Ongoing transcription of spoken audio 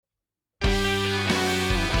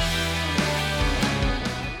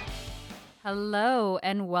Hello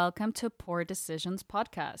and welcome to Poor Decisions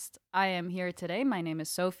Podcast. I am here today. My name is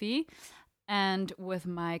Sophie, and with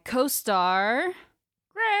my co-star,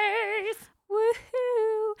 Grace!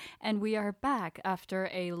 woohoo! And we are back after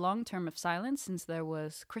a long term of silence since there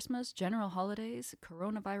was Christmas, general holidays,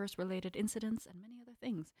 coronavirus-related incidents, and many other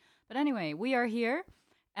things. But anyway, we are here,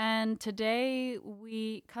 and today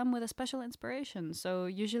we come with a special inspiration. So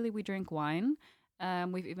usually we drink wine.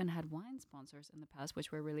 We've even had wine sponsors in the past,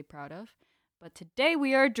 which we're really proud of. But today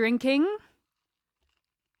we are drinking.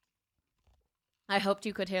 I hoped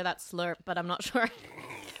you could hear that slurp, but I'm not sure.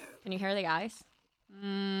 Can you hear the ice?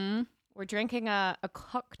 We're drinking a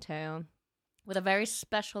cocktail with a very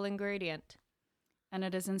special ingredient. And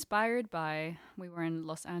it is inspired by, we were in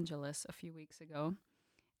Los Angeles a few weeks ago.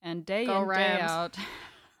 And day Go in, day Rams. out,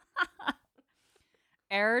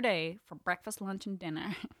 every day for breakfast, lunch, and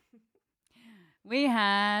dinner, we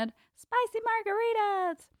had spicy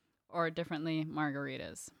margaritas. Or differently,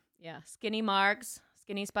 margaritas. Yeah, skinny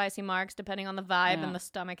spicy marks, depending on the vibe and the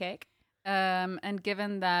stomach ache. And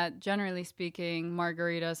given that, generally speaking,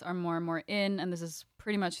 margaritas are more and more in, and this is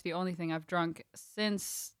pretty much the only thing I've drunk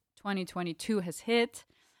since 2022 has hit,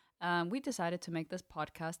 we decided to make this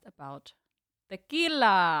podcast about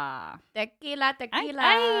tequila. Tequila.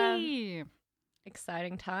 Ay.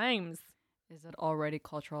 Exciting times. Is it already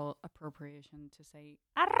cultural appropriation to say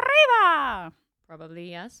arriba? Probably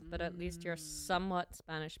yes, but at least you're somewhat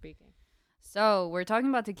Spanish speaking. So we're talking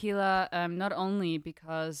about tequila, not only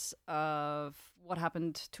because of what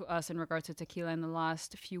happened to us in regard to tequila in the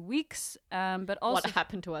last few weeks, but also what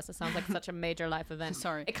happened to us. It sounds like such a major life event.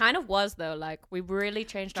 Sorry. It kind of was, though. Like, we really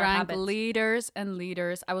changed our drank habits. liters and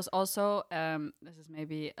liters. I was also, this is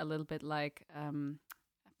maybe a little bit like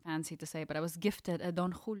fancy to say, but I was gifted a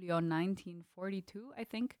Don Julio 1942, I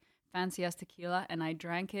think. Fancy as tequila, and I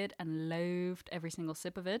drank it and loathed every single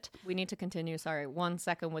sip of it. We need to continue. Sorry, 1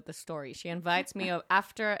 second with the story. She invites me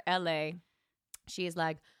after LA. She's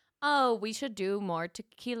like, oh, we should do more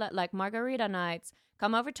tequila, like margarita nights.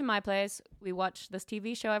 Come over to my place. We watch this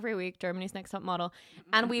TV show every week, Germany's Next Top Model,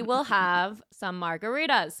 and we will have some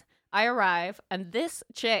margaritas. I arrive, and this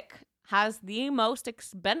chick has the most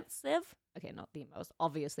expensive, okay, not the most,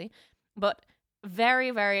 obviously, but very,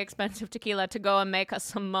 very expensive tequila to go and make us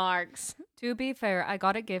some margs. To be fair, I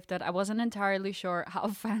got it gifted. I wasn't entirely sure how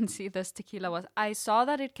fancy this tequila was. I saw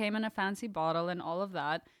that it came in a fancy bottle and all of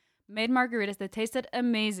that. Made margaritas. They tasted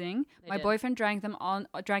amazing. My boyfriend drank it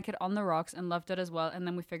on the rocks and loved it as well. And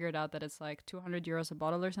then we figured out that it's like 200 euros a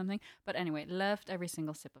bottle or something. But anyway, loved every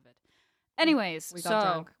single sip of it. Anyways, we got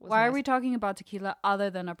drunk. Why are we talking about tequila other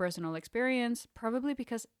than a personal experience? Probably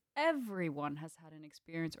because everyone has had an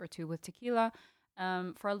experience or two with tequila.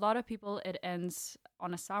 For a lot of people, it ends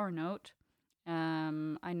on a sour note.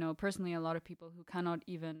 I know personally a lot of people who cannot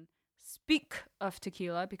even speak of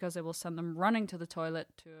tequila because it will send them running to the toilet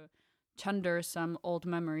to chunder some old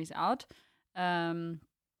memories out.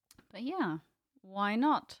 But yeah, why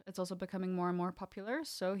not? It's also becoming more and more popular.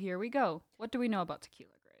 So here we go. What do we know about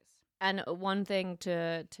tequila, Grace? And one thing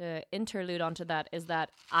to interlude onto that is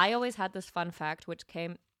that I always had this fun fact, which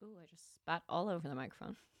came... Ooh, I just spat all over the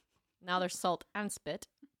microphone. Now there's salt and spit.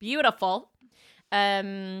 Beautiful.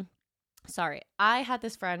 Sorry. I had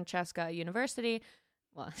this friend, Cheska, at university.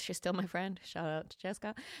 Well, she's still my friend. Shout out to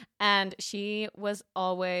Cheska. And she was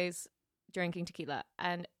always drinking tequila.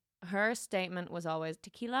 And her statement was always,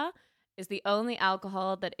 tequila is the only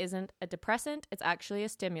alcohol that isn't a depressant. It's actually a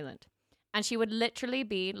stimulant. And she would literally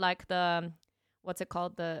be like the, what's it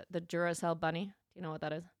called? The Duracell bunny. Do you know what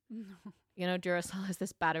that is? No. You know, Duracell is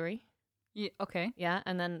this battery. Yeah, okay. Yeah,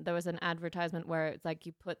 and then there was an advertisement where it's like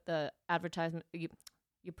you put the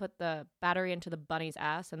battery into the bunny's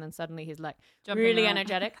ass, and then suddenly he's like Jumping really around.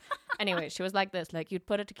 energetic. Anyway, she was like this, like you'd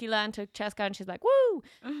put a tequila into Cheska, and she's like, "Woo,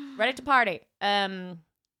 ready to party."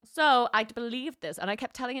 So I believed this, and I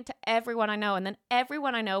kept telling it to everyone I know, and then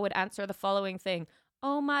everyone I know would answer the following thing: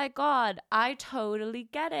 "Oh my God, I totally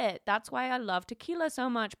get it. That's why I love tequila so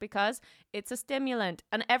much, because it's a stimulant."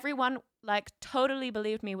 And everyone like totally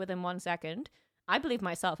believed me within 1 second. I believed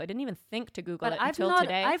myself. I didn't even think to Google it until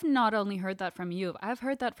today. I've not only heard that from you. I've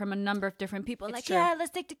heard that from a number of different people. It's like, true. yeah,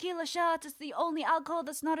 let's take tequila shots. It's the only alcohol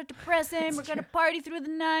that's not a depressant. We're going to party through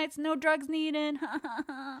the nights. No drugs needed.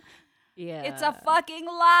 Yeah. It's a fucking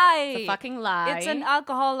lie. It's a fucking lie. It's an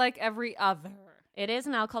alcohol like every other. It is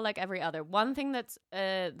an alcohol like every other. One thing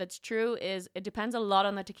that's true is it depends a lot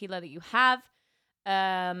on the tequila that you have.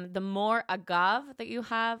 The more agave that you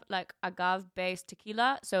have, like agave-based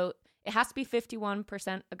tequila, so it has to be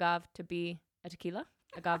 51% agave to be a tequila,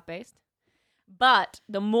 agave-based. But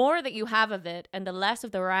the more that you have of it and the less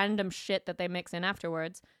of the random shit that they mix in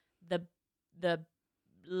afterwards, the the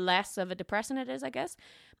less of a depressant it is, I guess.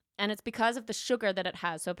 And it's because of the sugar that it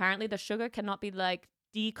has. So apparently the sugar cannot be like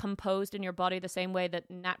decomposed in your body the same way that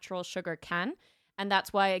natural sugar can. And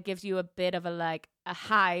that's why it gives you a bit of a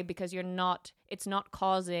high, because it's not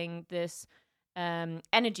causing this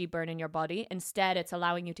energy burn in your body. Instead, it's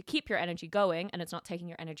allowing you to keep your energy going, and it's not taking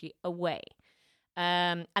your energy away.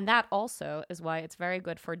 And that also is why it's very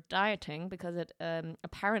good for dieting, because it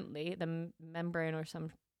apparently the membrane, or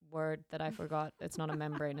some word that I forgot, it's not a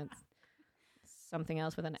membrane, it's something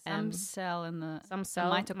else with an M. Some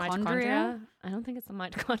cell, mitochondria. I don't think it's the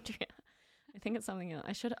mitochondria. I think it's something else.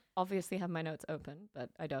 I should obviously have my notes open, but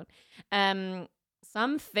I don't.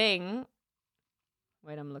 Something.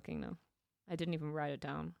 Wait, I'm looking now. I didn't even write it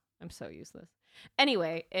down. I'm so useless.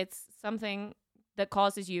 Anyway, it's something that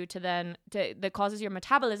causes you to then that causes your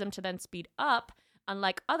metabolism to then speed up,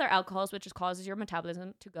 unlike other alcohols, which causes your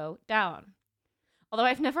metabolism to go down. Although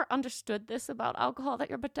I've never understood this about alcohol, that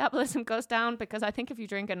your metabolism goes down, because I think if you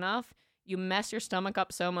drink enough, you mess your stomach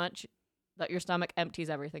up so much that your stomach empties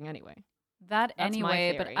everything anyway. That's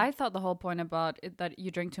anyway, but I thought the whole point about it, that you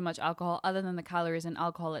drink too much alcohol, other than the calories in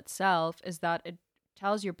alcohol itself, is that it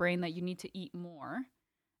tells your brain that you need to eat more,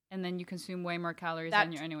 and then you consume way more calories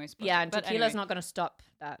than you're anyway supposed to. Yeah, and tequila's not going to stop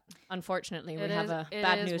that. Unfortunately, we have a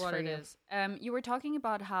bad news for you. You were talking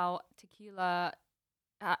about how tequila,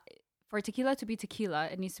 for tequila to be tequila,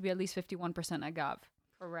 it needs to be at least 51% agave.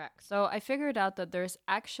 Correct. So I figured out that there's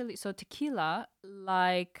actually, so tequila,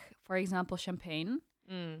 like, for example, champagne,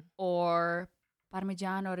 or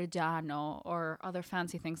Parmigiano Reggiano, or other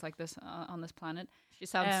fancy things like this on this planet. She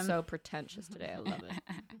sounds so pretentious today. I love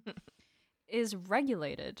it. Is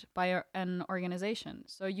regulated by an organization.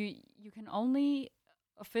 So you can only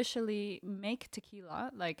officially make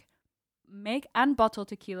tequila, like make and bottle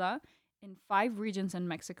tequila, in 5 regions in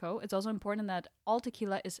Mexico. It's also important that all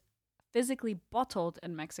tequila is physically bottled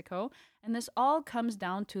in Mexico. And this all comes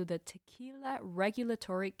down to the Tequila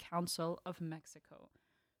Regulatory Council of Mexico.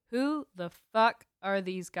 Who the fuck are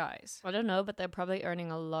these guys? I don't know, but they're probably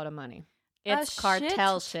earning a lot of money. It's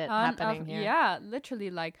cartel shit happening here. Yeah, literally,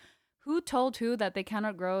 like, who told who that they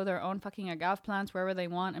cannot grow their own fucking agave plants wherever they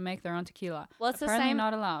want and make their own tequila? Well, it's apparently the same.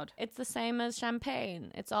 Not allowed. It's the same as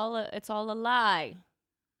champagne. It's all a lie. It's all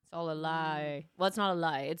a lie. Well, it's not a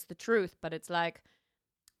lie. It's the truth, but it's like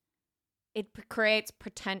it creates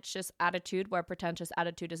pretentious attitude where pretentious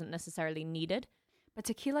attitude isn't necessarily needed. But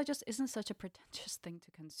tequila just isn't such a pretentious thing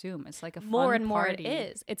to consume. It's like a fun more and more party.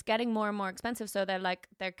 It is. It's getting more and more expensive. So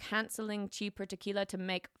they're canceling cheaper tequila to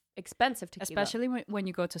make expensive tequila. Especially when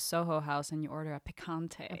you go to Soho House and you order a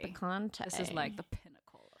picante. This is like the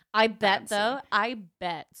pinnacle. I bet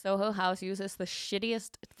Soho House uses the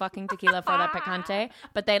shittiest fucking tequila for that picante,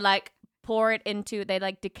 but they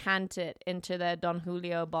decant it into the Don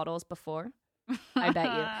Julio bottles before. I bet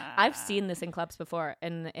you. I've seen this in clubs before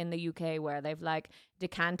in the UK, where they've like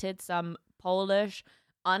decanted some Polish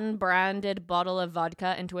unbranded bottle of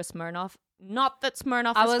vodka into a Smirnoff. Not that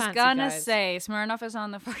Smirnoff is fancy, I was gonna guys. say Smirnoff is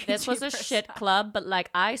on the fucking This was a shit club, but like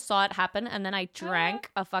I saw it happen, and then I drank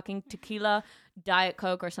a fucking tequila Diet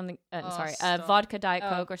Coke or something. Vodka Diet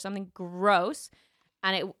Coke or something gross,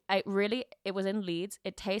 and it was in Leeds.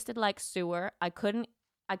 It tasted like sewer. I couldn't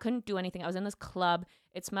do anything. I was in this club.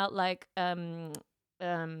 It smelled like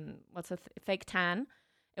fake tan.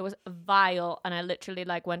 It was vile, and I literally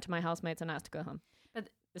like went to my housemates and asked to go home. But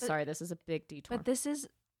sorry, this is a big detour. But this is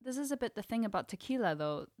a bit the thing about tequila,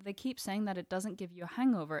 though. They keep saying that it doesn't give you a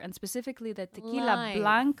hangover, and specifically that tequila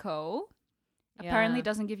blanco apparently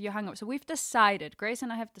doesn't give you a hangover. So we've decided, Grace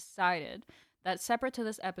and I have decided, that separate to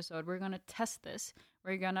this episode, we're going to test this.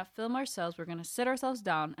 We're going to film ourselves. We're going to sit ourselves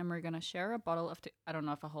down, and we're going to share a bottle of I don't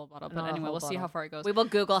know if a whole bottle, but anyway, we'll see how far it goes. We will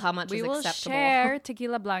Google how much is acceptable. We will share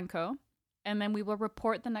tequila blanco, and then we will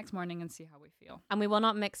report the next morning and see how we feel. And we will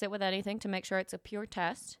not mix it with anything to make sure it's a pure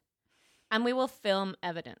test. And we will film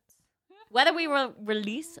evidence. Whether we will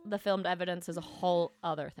release the filmed evidence is a whole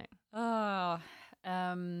other thing. Oh,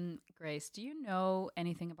 Grace, do you know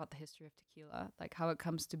anything about the history of tequila? Like how it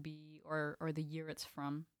comes to be or the year it's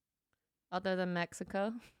from? Other than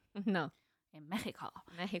Mexico? No. In Mexico.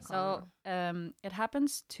 Mexico. So it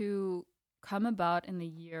happens to come about in the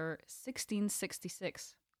year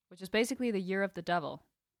 1666, which is basically the year of the devil.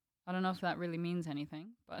 I don't know if that really means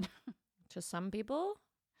anything, but to some people,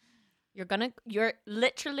 you're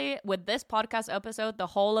literally, with this podcast episode, the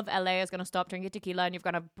whole of LA is going to stop drinking tequila, and you're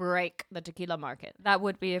going to break the tequila market. That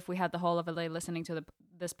would be if we had the whole of LA listening to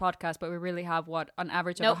this podcast, but we really have on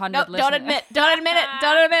average of 100 listeners. Don't admit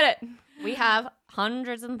it. We have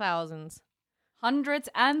hundreds and thousands. Hundreds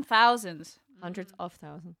and thousands. Hundreds of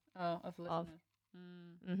thousands. Oh, of listeners.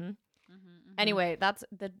 Mm-hmm. Anyway, that's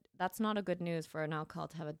not a good news for an alcohol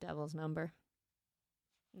to have a devil's number.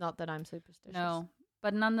 Not that I'm superstitious. No,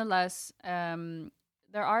 but nonetheless,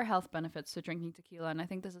 there are health benefits to drinking tequila, and I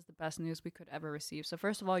think this is the best news we could ever receive. So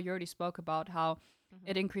first of all, you already spoke about how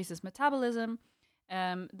it increases metabolism.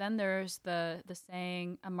 Then there's the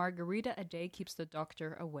saying, a margarita a day keeps the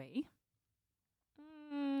doctor away.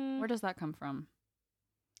 Where does that come from?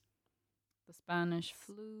 The Spanish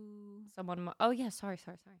flu. Oh yeah, sorry.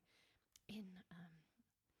 In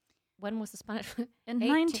when was the Spanish flu? In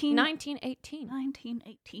 1918.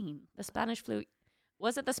 1918. The Spanish flu.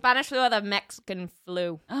 Was it the Spanish flu or the Mexican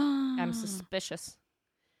flu? I'm suspicious.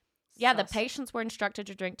 Yeah, the patients were instructed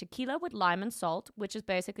to drink tequila with lime and salt, which is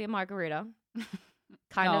basically a margarita.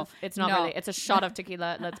 Kind of. It's not really. It's a shot of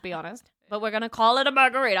tequila, let's be honest. But we're going to call it a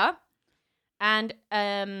margarita. And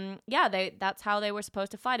that's how they were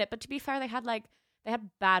supposed to fight it. But to be fair, they had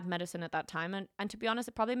bad medicine at that time. And to be honest,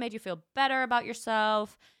 it probably made you feel better about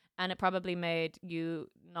yourself. And it probably made you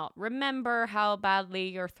not remember how badly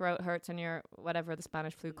your throat hurts and your whatever the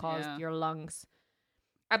Spanish flu caused your lungs.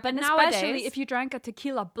 But nowadays, especially if you drank a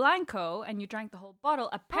tequila blanco and you drank the whole bottle,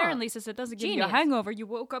 apparently, since it doesn't give you a hangover, you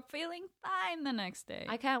woke up feeling fine the next day.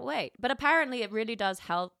 I can't wait. But apparently, it really does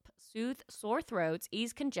help soothe sore throats,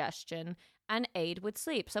 ease congestion, and aid with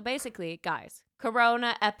sleep. So basically, guys,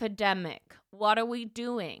 corona epidemic. What are we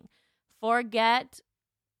doing? There's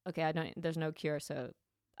no cure, so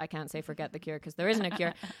I can't say forget the cure because there isn't a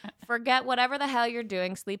cure. Forget whatever the hell you're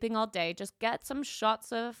doing, sleeping all day. Just get some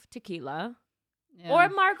shots of tequila. Yeah. Or a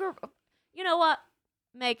margarita. You know what?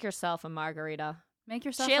 Make yourself a margarita. Make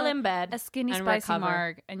yourself chill in bed. A skinny spicy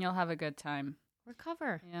marg, and you'll have a good time.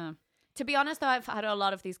 Recover. Yeah. To be honest, though, I've had a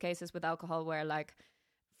lot of these cases with alcohol where like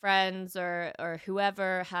friends or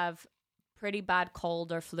whoever have pretty bad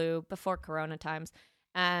cold or flu before Corona times,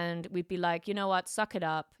 and we'd be like, you know what? Suck it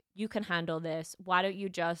up. You can handle this. Why don't you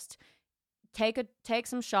just take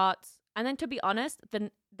some shots? And then, to be honest,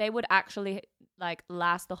 then they would actually like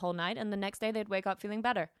last the whole night, and the next day they'd wake up feeling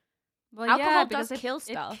better. Well, alcohol does kill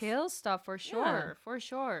stuff. It kills stuff for sure, for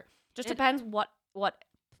sure. Just depends what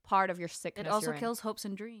part of your sickness. It also kills hopes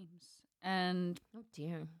and dreams, and oh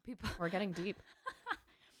dear, we're getting deep.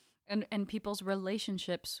 and people's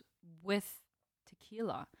relationships with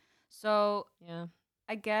tequila. So yeah,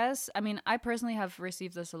 I guess I personally have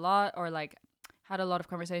received this a lot, or like had a lot of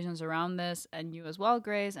conversations around this, and you as well,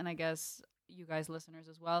 Grace, and I guess you guys listeners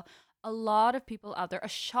as well. A lot of people out there, a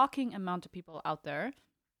shocking amount of people out there,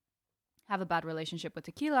 have a bad relationship with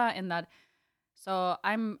tequila in that. So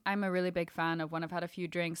I'm a really big fan of when I've had a few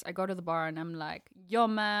drinks, I go to the bar and I'm like, yo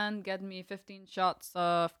man, get me 15 shots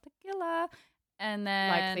of tequila. And then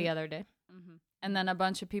like the other day. Mm-hmm. And then a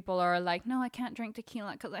bunch of people are like, no, I can't drink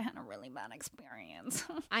tequila because I had a really bad experience.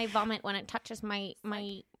 I vomit when it touches my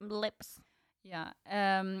lips. Yeah.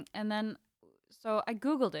 And then, so I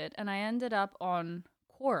Googled it and I ended up on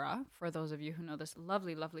Quora, for those of you who know this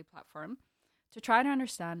lovely, lovely platform, to try to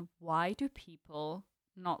understand why do people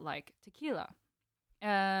not like tequila.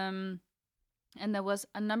 And there was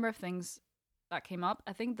a number of things that came up.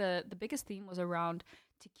 I think the biggest theme was around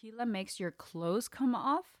tequila makes your clothes come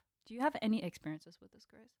off. Do you have any experiences with this,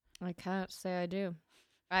 Grace? I can't say I do.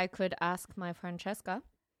 I could ask my Francesca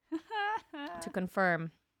to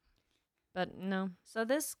confirm, but no. So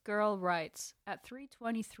this girl writes, at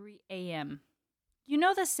 3:23 a.m., you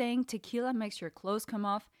know the saying, tequila makes your clothes come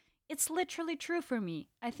off? It's literally true for me.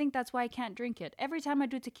 I think that's why I can't drink it. Every time I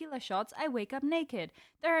do tequila shots, I wake up naked.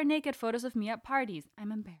 There are naked photos of me at parties.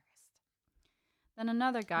 I'm embarrassed. Then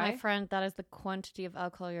another guy. My friend, that is the quantity of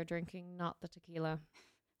alcohol you're drinking, not the tequila.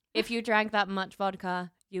 If you drank that much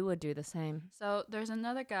vodka, you would do the same. So there's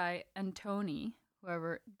another guy, Antony,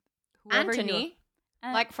 whoever Anthony?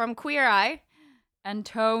 Like from Queer Eye?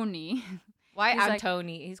 Antony. Why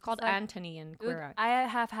Antony? He's called Anthony in Queer Eye. I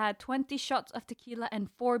have had 20 shots of tequila and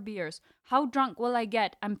 4 beers. How drunk will I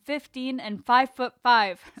get? I'm 15 and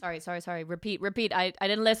 5'5". Sorry. Repeat. I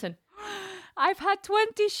didn't listen. I've had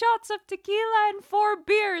 20 shots of tequila and 4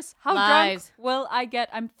 beers. How drunk will I get?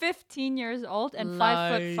 I'm 15 years old and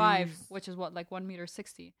 5'5", which is what, like 1.60 meters.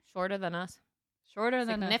 Shorter than us.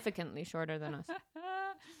 Significantly shorter than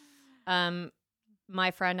us.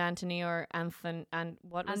 My friend Anthony or Anthony, and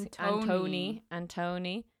what was Antony?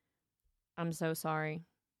 Antony. I'm so sorry.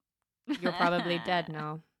 You're probably dead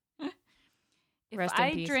now. Rest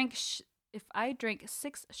in peace. If I drink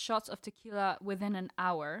 6 shots of tequila within an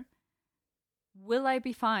hour, will I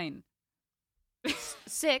be fine?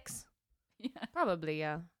 6? Yeah. Probably,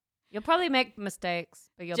 yeah. You'll probably make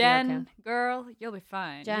mistakes, but you'll be okay. Girl, you'll be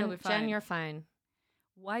fine. Jen, you're fine.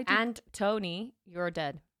 Why? And Tony, you're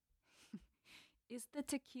dead. is the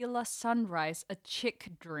tequila sunrise a chick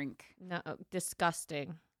drink? No,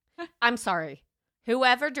 disgusting. I'm sorry.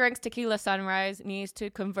 Whoever drinks tequila sunrise needs to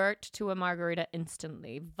convert to a margarita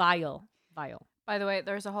instantly. Vile. By the way,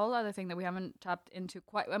 there's a whole other thing that we haven't tapped into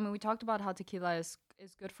quite. I mean, we talked about how tequila is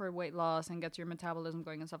good for weight loss and gets your metabolism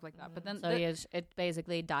going and stuff like that. But then, it's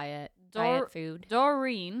basically diet food.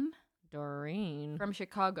 Doreen Doreen from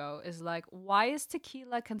Chicago is like, why is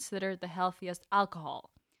tequila considered the healthiest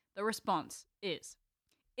alcohol? The response is,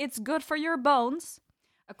 it's good for your bones.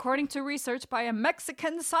 According to research by a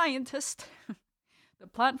Mexican scientist, the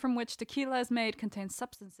plant from which tequila is made contains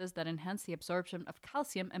substances that enhance the absorption of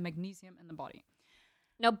calcium and magnesium in the body.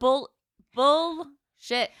 No, bullshit.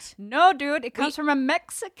 No, dude, it comes from a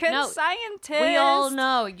Mexican scientist. We all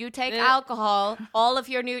know you take alcohol, all of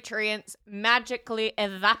your nutrients magically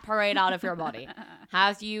evaporate out of your body.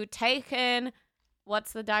 Have you taken,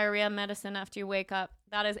 what's the diarrhea medicine after you wake up?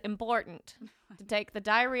 That is important. To take the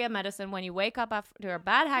diarrhea medicine when you wake up after a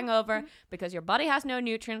bad hangover because your body has no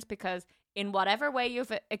nutrients, because in whatever way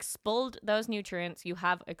you've expelled those nutrients, you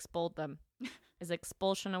have expelled them. Is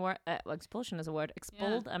expulsion a word? Expulsion is a word.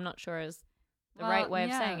 Expelled, I'm not sure is the right way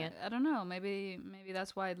of saying it. I don't know. Maybe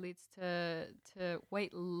that's why it leads to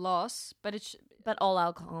weight loss. But but all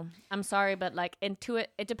alcohol. I'm sorry, but like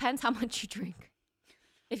it depends how much you drink.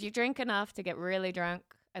 If you drink enough to get really drunk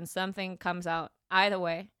and something comes out, either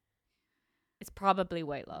way, it's probably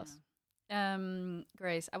weight loss.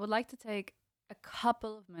 Grace, I would like to take a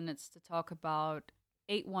couple of minutes to talk about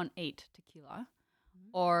 818 tequila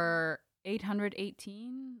or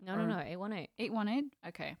 818. No, 818. 818?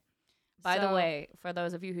 Okay. By the way, for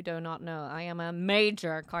those of you who do not know, I am a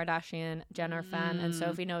major Kardashian Jenner fan, and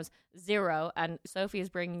Sophie knows zero. And Sophie is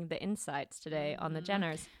bringing the insights today on the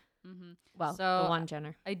Jenners. Mm-hmm. Well, the one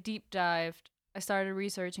Jenner. I started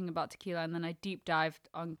researching about tequila, and then I deep dived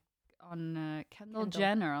on Kendall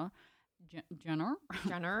Jenner.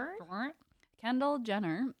 Kendall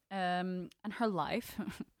Jenner, and her life.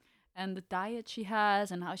 And the diet she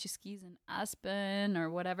has and how she skis in Aspen or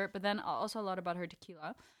whatever. But then also a lot about her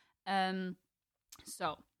tequila.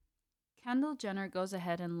 So Kendall Jenner goes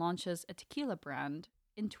ahead and launches a tequila brand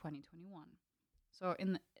in 2021. So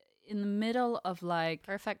in the middle of like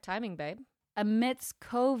perfect timing, babe. Amidst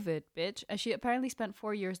COVID, bitch. And she apparently spent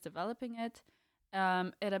 4 years developing it.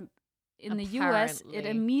 In the US, it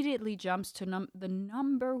immediately jumps to the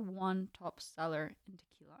number one top seller in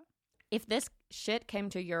tequila. If this shit came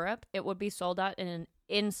to Europe, it would be sold out in an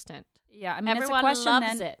instant. Yeah, I mean, everyone it's a question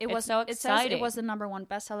loves then. it. It's so exciting. It says it was the number one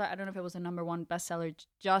bestseller. I don't know if it was the number one bestseller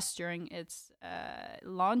just during its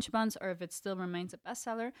launch months or if it still remains a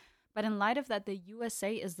bestseller. But in light of that, the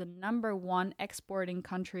USA is the number one exporting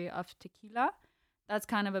country of tequila. That's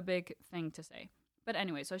kind of a big thing to say. But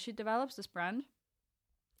anyway, so she develops this brand.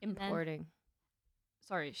 Importing.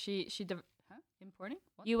 Importing?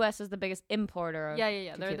 What? US is the biggest importer of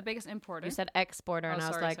tequila. They're the biggest importer. You said exporter, and I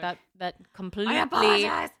was like, that completely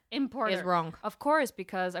importer is wrong. Of course,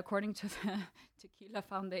 because according to the Tequila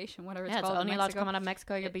Foundation, whatever it's called, it's only allowed to come out of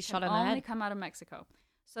Mexico. You'll be shot in the head. Only come out of Mexico.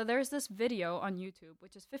 So there's this video on YouTube,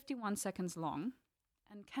 which is 51 seconds long.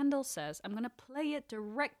 And Kendall says, I'm going to play it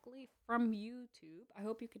directly from YouTube. I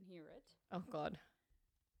hope you can hear it. Oh, God.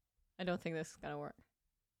 I don't think this is going to work.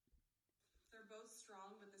 They're both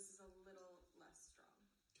strong, but this is a little less strong.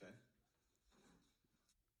 Okay.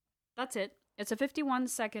 That's it. It's a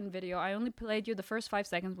 51-second video. I only played you the first 5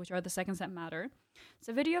 seconds, which are the seconds that matter. It's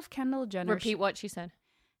a video of Kendall Jenner. Repeat what she said.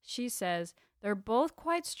 She says, they're both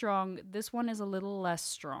quite strong. This one is a little less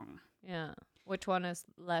strong. Yeah. Which one is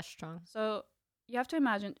less strong? So you have to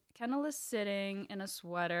imagine Kendall is sitting in a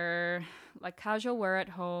sweater, like casual wear at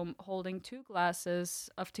home, holding 2 glasses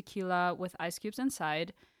of tequila with ice cubes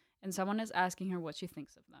inside. And someone is asking her what she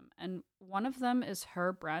thinks of them. And one of them is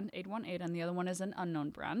her brand, 818, and the other one is an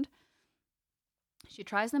unknown brand. She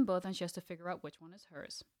tries them both and she has to figure out which one is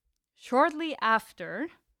hers. Shortly after,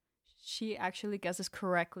 she actually guesses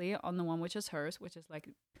correctly on the one which is hers, which is like,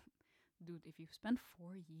 dude, if you've spent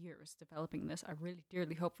 4 years developing this, I really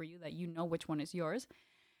dearly hope for you that you know which one is yours.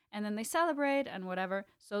 And then they celebrate and whatever.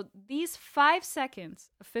 So these 5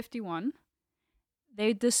 seconds of 51,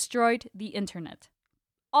 they destroyed the internet.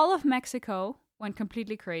 All of Mexico went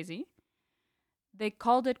completely crazy. They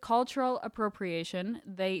called it cultural appropriation.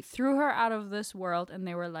 They threw her out of this world and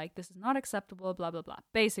they were like, this is not acceptable, blah, blah, blah.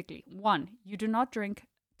 Basically, 1, you do not drink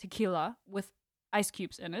tequila with ice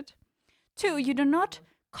cubes in it. 2, you do not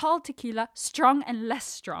call tequila strong and less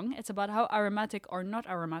strong. It's about how aromatic or not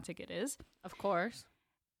aromatic it is. Of course.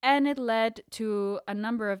 And it led to a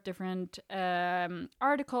number of different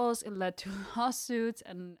articles. It led to lawsuits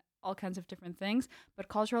and all kinds of different things. But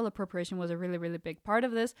cultural appropriation was a really, really big part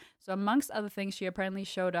of this. So amongst other things, she apparently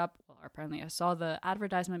showed up. Well, apparently I saw the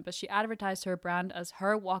advertisement, but she advertised her brand as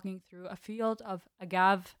her walking through a field of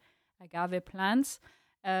agave plants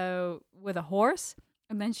with a horse,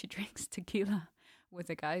 and then she drinks tequila with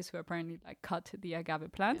the guys who apparently like cut the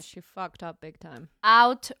agave plants. Yeah, she fucked up big time.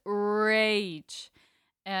 Outrage.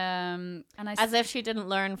 And as if she didn't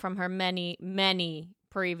learn from her many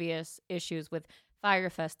previous issues with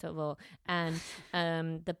Fire Festival and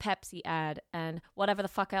the Pepsi ad and whatever the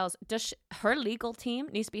fuck else. Her legal team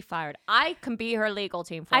needs to be fired. I can be her legal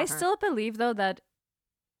team for her. I still believe though that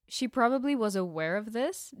she probably was aware of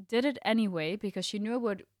this, did it anyway because she knew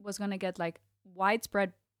it was going to get like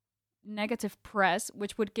widespread negative press,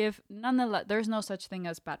 which would give nonetheless. There's no such thing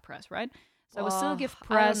as bad press, right? So it would still give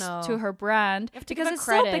press to her brand because it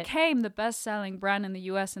still became the best-selling brand in the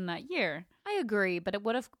US in that year. I agree, but it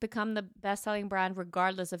would have become the best-selling brand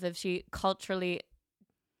regardless of if she culturally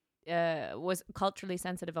was culturally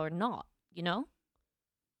sensitive or not, you know?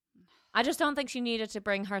 I just don't think she needed to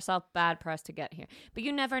bring herself bad press to get here. But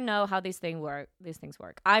you never know how these things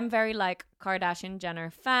work. I'm very like Kardashian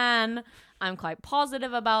Jenner fan. I'm quite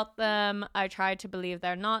positive about them. I try to believe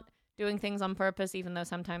they're not doing things on purpose, even though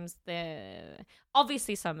sometimes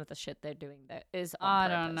obviously some of the shit they're doing that is on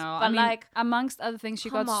purpose. I don't know. But I mean, like, amongst other things, she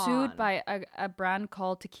got sued by a brand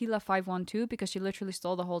called Tequila 512 because she literally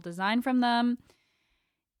stole the whole design from them.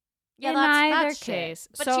 Yeah, in that's either case.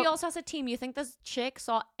 But so, she also has a team. You think this chick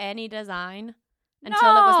saw any design until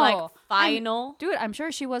it was like final? Dude, I'm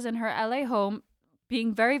sure she was in her LA home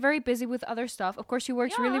being very, very busy with other stuff. Of course, she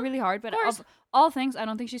works really, really hard. But of all things, I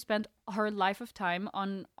don't think she spent her life of time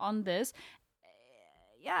on this.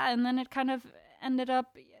 Yeah, and then it kind of ended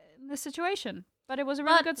up in this situation. But it was a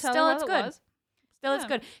really good seller. Still, it's good. Still, it's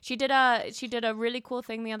good. She did a really cool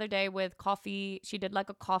thing the other day with coffee. She did like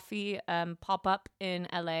a coffee pop up in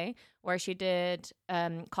LA where she did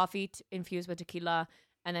coffee infused with tequila,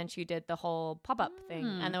 and then she did the whole pop up thing,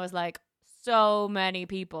 and there was like so many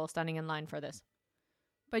people standing in line for this.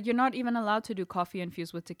 But you're not even allowed to do coffee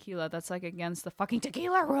infused with tequila. That's like against the fucking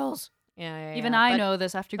tequila rules. Yeah. Even I know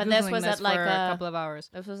this after Googling this was this at like for a couple of hours.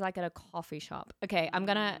 This was like at a coffee shop. Okay,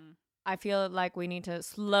 I feel like we need to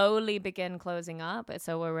slowly begin closing up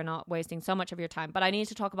so we're not wasting so much of your time. But I need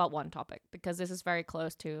to talk about one topic because this is very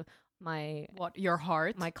close to your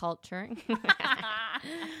heart? My culture.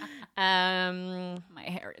 My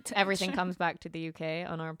heritage. Everything comes back to the UK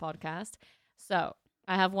on our podcast. So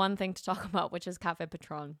I have one thing to talk about, which is Café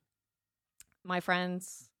Patron. My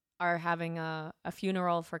friends are having a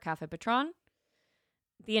funeral for Café Patron.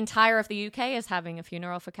 The entire of the UK is having a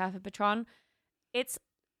funeral for Café Patron. It's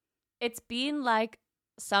been like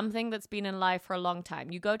something that's been in life for a long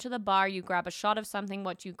time. You go to the bar, you grab a shot of something.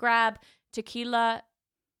 What you grab, tequila,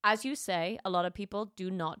 as you say, a lot of people do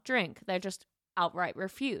not drink. They're just outright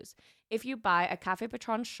refuse. If you buy a Café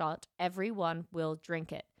Patron shot, everyone will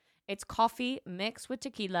drink it. It's coffee mixed with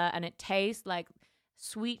tequila, and it tastes like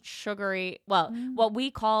sweet, sugary, what we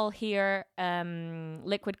call here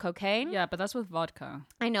liquid cocaine. Yeah, but that's with vodka.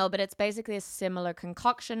 I know, but it's basically a similar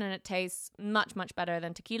concoction, and it tastes much, much better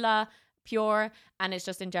than tequila, pure, and it's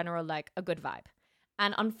just in general like a good vibe.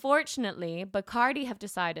 And unfortunately, Bacardi have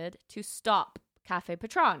decided to stop Café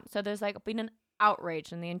Patron. So there's like been an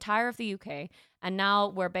outrage in the entire of the UK, and now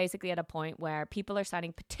we're basically at a point where people are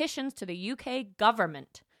signing petitions to the UK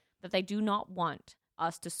government that they do not want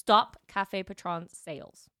us to stop Café Patron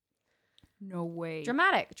sales. No way.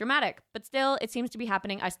 Dramatic. But still, it seems to be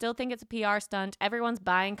happening. I still think it's a PR stunt. Everyone's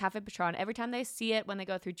buying Café Patron. Every time they see it, when they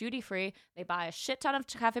go through duty free, they buy a shit ton of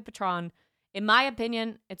Café Patron. In my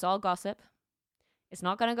opinion, it's all gossip. It's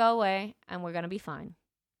not going to go away, and we're going to be fine.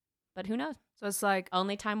 But who knows? So it's like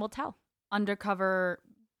only time will tell. Undercover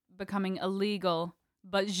becoming illegal,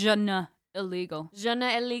 but je ne illegal. Je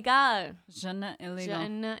ne illegal. Je ne illegal. Je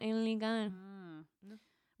ne illegal.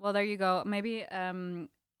 Well, there you go. Maybe on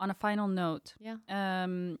a final note. Yeah.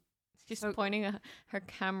 She's pointing her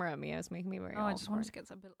camera at me. It's making me very awkward. I just wanted to get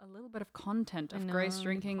a little bit of content of Grace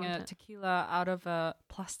drinking a tequila out of a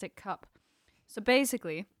plastic cup. So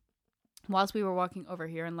basically, whilst we were walking over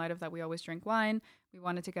here, in light of that we always drink wine, we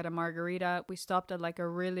wanted to get a margarita. We stopped at like a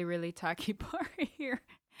really, really tacky bar here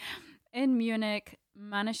in Munich,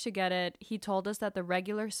 managed to get it. He told us that the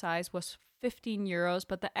regular size was 15 euros,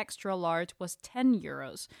 but the extra large was 10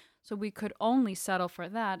 euros. So we could only settle for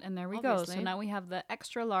that, and there we go. So now we have the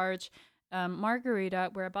extra large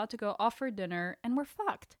margarita. We're about to go off for dinner, and we're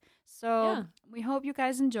fucked. So we hope you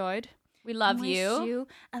guys enjoyed. We love you. Wish you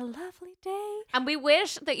a lovely day. And we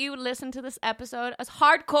wish that you would listen to this episode as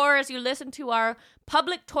hardcore as you listen to our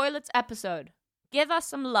public toilets episode. Give us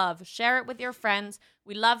some love. Share it with your friends.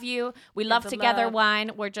 We love you. We love Together love.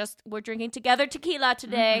 Wine. We're drinking Together Tequila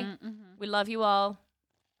today. We love you all.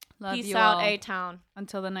 Love Peace you out, all. A-Town.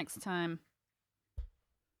 Until the next time.